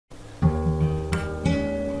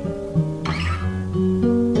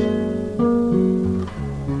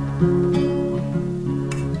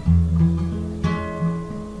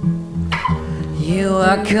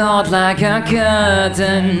are caught like a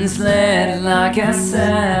curtain, split like a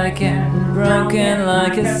second, broken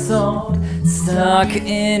like a sword, stuck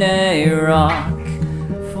in a rock.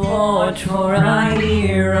 Forged for a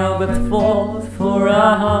hero, but fought for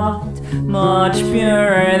a heart much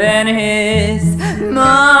purer than his.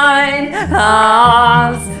 Mine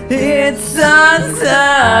heart, it's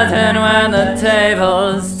uncertain when the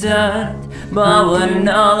tables turn. But when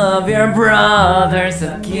all of your brothers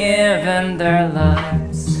have given their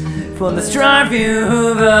lives for the strife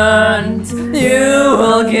you've earned, you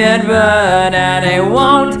will get burned, and it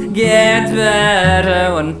won't get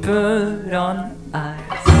better when put on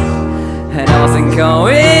ice. And I wasn't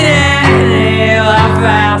going anywhere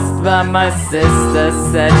fast, but my sister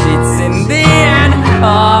said she'd seen the end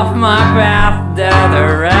of my path, the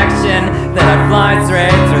direction that I'd fly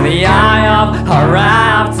straight through the eye of her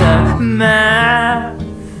aftermath.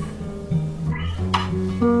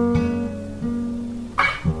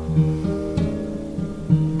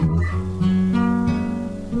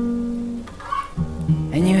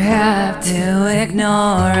 And you have to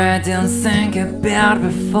ignore it, don't think about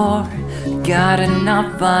before. Got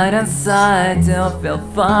enough fight inside to fill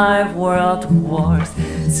 5 world wars.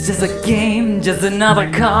 It's just a game, just another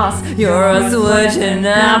cause. You're a switch and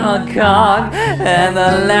I'm a cog, and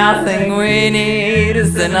the last thing we need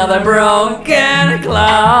is another broken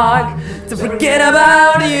clock to forget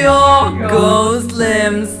about your ghost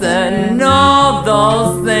limbs and all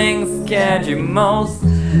those things scared you most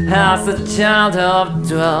as a child of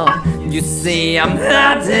 12. You see, I'm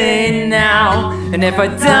 30 now, and if I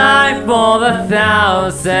die for the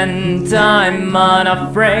 1,000th time, I'm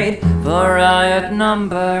unafraid, for I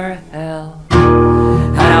outnumber hell.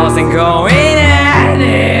 And I wasn't going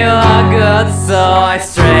anywhere good, so I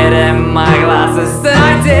straightened my glasses and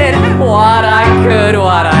I did what I could,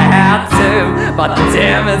 what I had to. But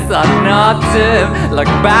damn, it's not to look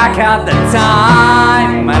back at the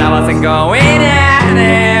time. And I wasn't going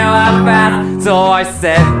anywhere fast, so I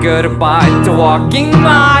said goodbye to walking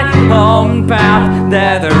my own path,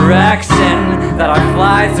 the direction that I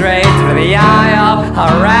fly straight through the eye of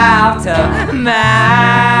her aftermath.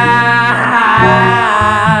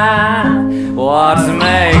 What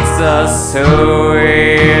makes us who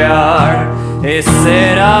we are is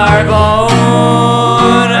in our bones,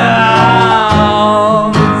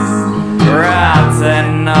 wrapped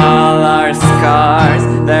in all our scars.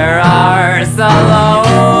 They're ours alone.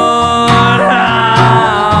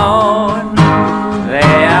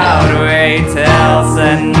 They outweigh tales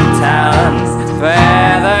and talons,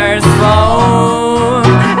 feathers flown.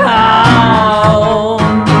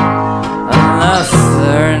 Unless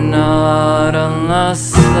they're not, unless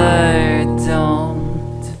they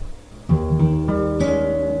don't.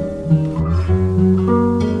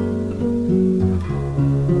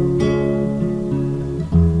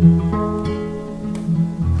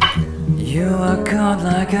 You are caught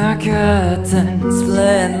like a curtain,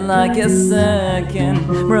 split like a second,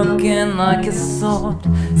 broken like a sword,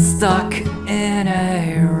 stuck in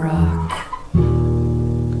a rock.